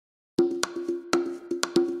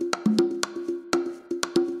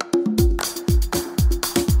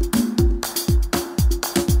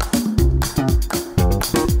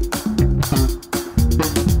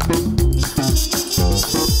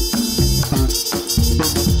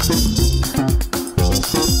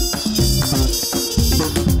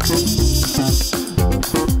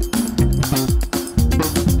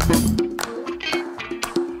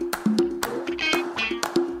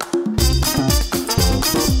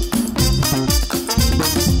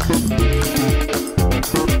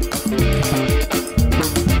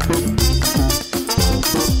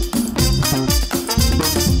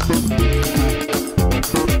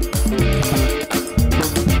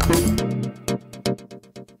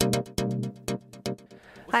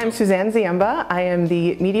Hi, I'm Suzanne Ziemba. I am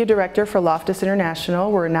the media director for Loftus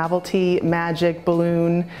International. We're a novelty, magic,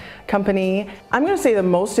 balloon company. I'm going to say the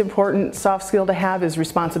most important soft skill to have is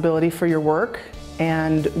responsibility for your work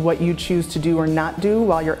and what you choose to do or not do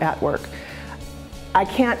while you're at work. I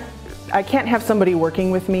can't have somebody working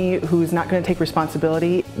with me who's not going to take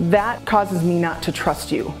responsibility. That causes me not to trust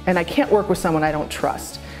you. And I can't work with someone I don't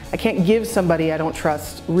trust. I can't give somebody I don't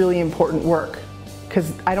trust really important work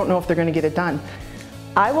because I don't know if they're going to get it done.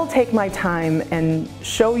 I will take my time and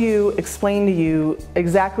show you, explain to you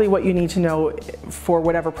exactly what you need to know for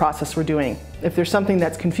whatever process we're doing. If there's something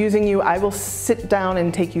that's confusing you, I will sit down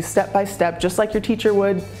and take you step by step, just like your teacher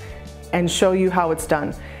would, and show you how it's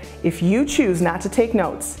done. If you choose not to take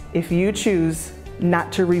notes, if you choose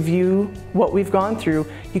not to review what we've gone through,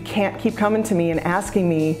 you can't keep coming to me and asking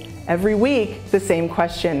me every week the same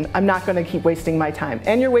question. I'm not going to keep wasting my time.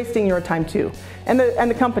 And you're wasting your time too, and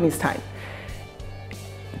the company's time.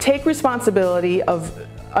 Take responsibility of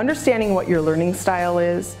understanding what your learning style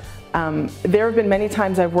is. There have been many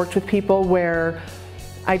times I've worked with people where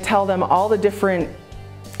I tell them all the different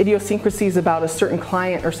idiosyncrasies about a certain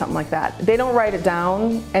client or something like that. They don't write it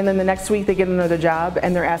down, and then the next week they get another job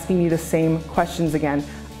and they're asking me the same questions again.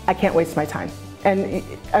 I can't waste my time. And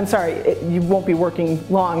I'm sorry, you won't be working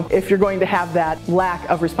long if you're going to have that lack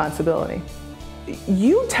of responsibility.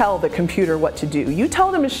 You tell the computer what to do. You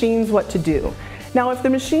tell the machines what to do. Now, if the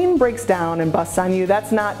machine breaks down and busts on you,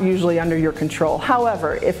 that's not usually under your control.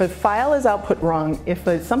 However, if a file is output wrong, if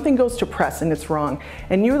something goes to press and it's wrong,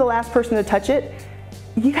 and you're the last person to touch it,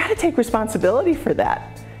 you got to take responsibility for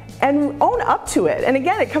that and own up to it. And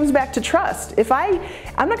again, it comes back to trust. I'm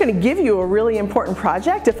not going to give you a really important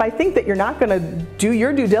project if I think that you're not going to do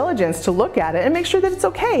your due diligence to look at it and make sure that it's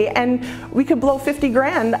okay, and we could blow 50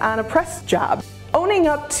 grand on a press job. Owning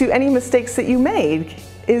up to any mistakes that you made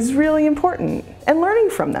is really important, and learning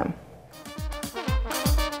from them.